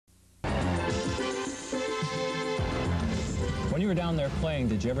When you were down there playing,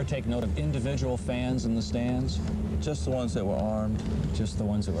 did you ever take note of individual fans in the stands? Just the ones that were armed. Just the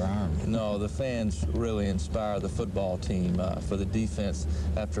ones that were armed? No, the fans really inspire the football team for the defense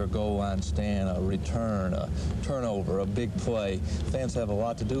after a goal line stand, a return, a turnover, a big play. Fans have a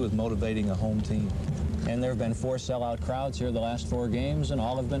lot to do with motivating a home team. And there have been 4 sellout crowds here the last 4 games, and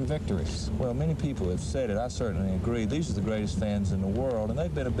all have been victories. Well, many people have said it. I certainly agree. These are the greatest fans in the world, and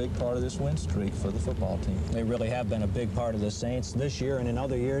they've been a big part of this win streak for the football team. They really have been a big part of the Saints this year and in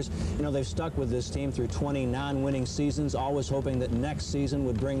other years. You know, they've stuck with this team through 20 non-winning seasons, always hoping that next season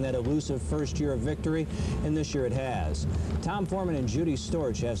would bring that elusive first year of victory, and this year it has. Tom Foreman and Judy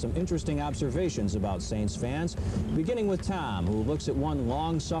Storch have some interesting observations about Saints fans, beginning with Tom, who looks at one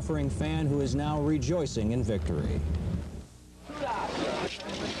long-suffering fan who is now rejoicing in victory.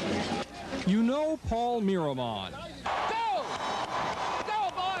 You know Paul Miramon. Go! Go,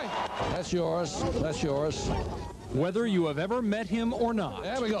 boy! That's yours. That's yours. Whether you have ever met him or not.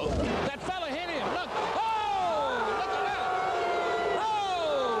 There we go. That fella hit him. Look. Oh! Look at that.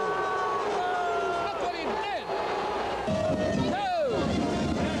 Oh! Look what he did. Oh!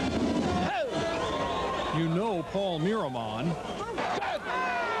 Oh! You know Paul Miramon.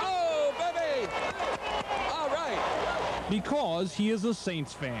 Because he is a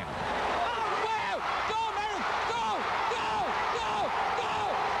Saints fan.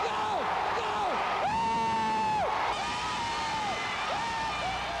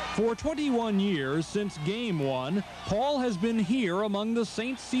 For 21 years since Game 1, Paul has been here among the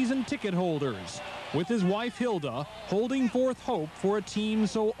Saints season ticket holders, with his wife Hilda holding forth hope for a team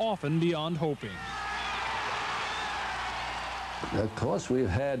so often beyond hoping. Of course, we've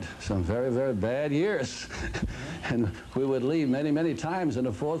had some very, very bad years, and we would leave many, many times in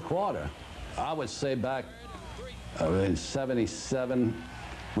the 4th quarter. I would say back in '77,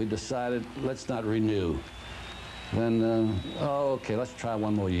 we decided, let's not renew. Then, oh, okay, let's try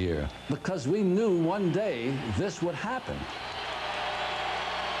one more year. Because we knew one day this would happen.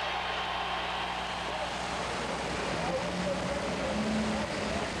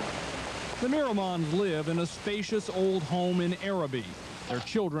 The Miramons live in a spacious old home in Araby. Their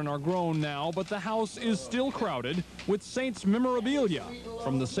children are grown now, but the house is still crowded with Saints memorabilia,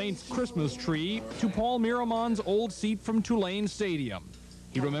 from the Saints Christmas tree to Paul Miramon's old seat from Tulane Stadium.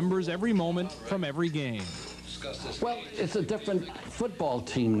 He remembers every moment from every game. Well, it's a different football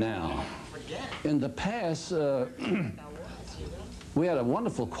team now. In the past, we had a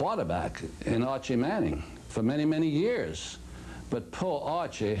wonderful quarterback in Archie Manning for many, many years. But poor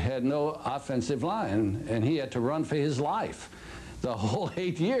Archie had no offensive line, and he had to run for his life the whole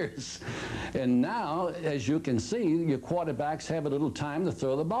 8 years. And now, as you can see, your quarterbacks have a little time to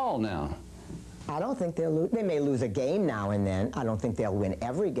throw the ball now. I don't think they'll lose. They may lose a game now and then. I don't think they'll win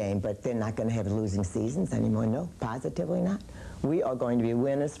every game, but they're not going to have losing seasons anymore. No, positively not. We are going to be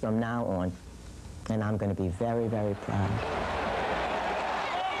winners from now on, and I'm going to be very, very proud.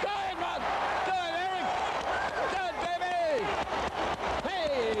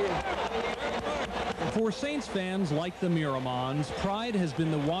 For Saints fans like the Miramons, pride has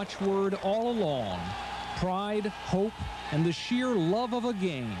been the watchword all along. Pride, hope, and the sheer love of a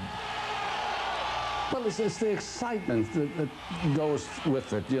game. Well, it's the excitement that goes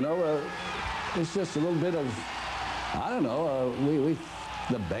with it, you know. It's just a little bit of, I don't know,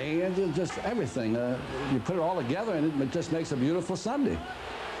 the band, just everything. You put it all together and it just makes a beautiful Sunday.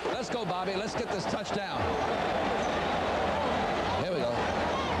 Let's go, Bobby. Let's get this touchdown. Here we go.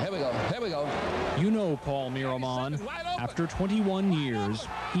 Here we go. Here we go. You know Paul Miramon. After 21 years,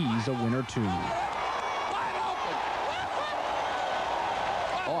 he's a winner too.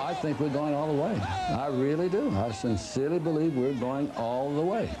 Oh, I think we're going all the way. I really do. I sincerely believe we're going all the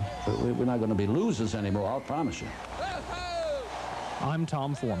way. But we're not going to be losers anymore, I'll promise you. I'm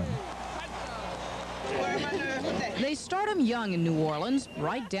Tom Foreman. They start him young in New Orleans,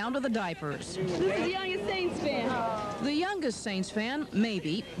 right down to the diapers. Who's the youngest Saints fan? The youngest Saints fan,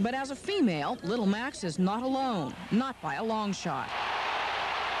 maybe, but as a female, Little Max is not alone, not by a long shot.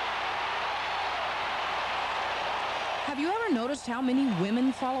 Have you ever noticed how many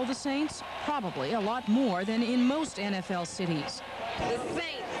women follow the Saints? Probably a lot more than in most NFL cities. The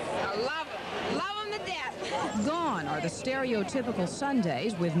Saints. I love them. Love them to death. Gone are the stereotypical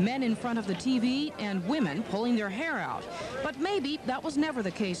Sundays with men in front of the TV and women pulling their hair out. But maybe that was never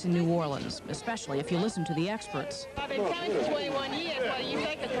the case in New Orleans, especially if you listen to the experts. I've been coming for 21 years. What do you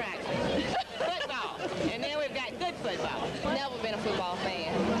think of practice? Football. And then we've got good football. Never been a football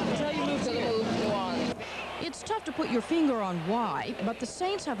fan until you moved to New Orleans. It's tough to put put your finger on why, but the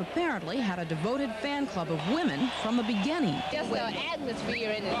Saints have apparently had a devoted fan club of women from the beginning. Just the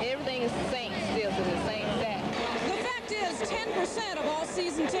atmosphere and everything is Saints still to the Saints set. The fact is, 10% of all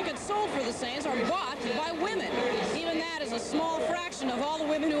season tickets sold for the Saints are bought by women. Even that is a small fraction of all the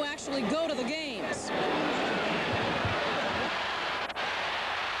women who actually go to the games.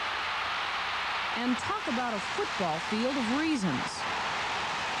 And talk about a football field of reasons.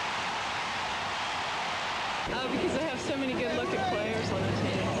 Because I have so many good-looking players on the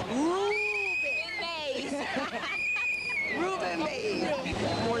team. Ruben Mays.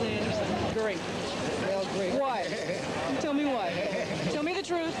 Morton Anderson. Great. Well, great. Why? Tell me why. Tell me the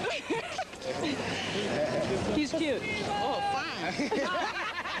truth. He's cute. Oh, fine.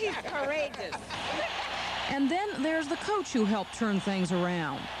 He's courageous. And then there's the coach who helped turn things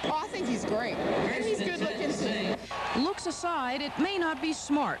around. Oh, I think he's great. And he's good looking too. Looks aside, it may not be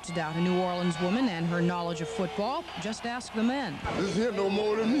smart to doubt a New Orleans woman and her knowledge of football. Just ask the men. This here know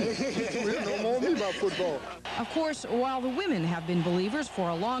more than me. We know more than me about football. Of course, while the women have been believers for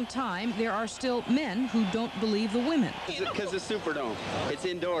a long time, there are still men who don't believe the women. Because the Superdome. It's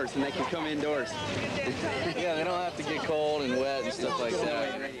indoors, and they can come indoors. Yeah, they don't have to get cold and wet and stuff like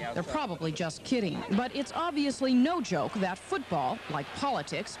that. They're probably just kidding, but it's obviously no joke that football, like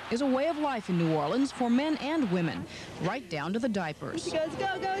politics, is a way of life in New Orleans for men and women, right down to the diapers. She goes, go,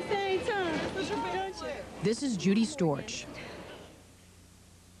 go, Saints, huh? This is Judy Storch.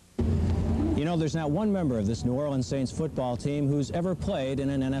 You know, there's not one member of this New Orleans Saints football team who's ever played in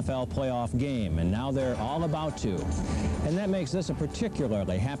an NFL playoff game, and now they're all about to. And that makes this a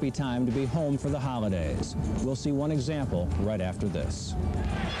particularly happy time to be home for the holidays. We'll see one example right after this.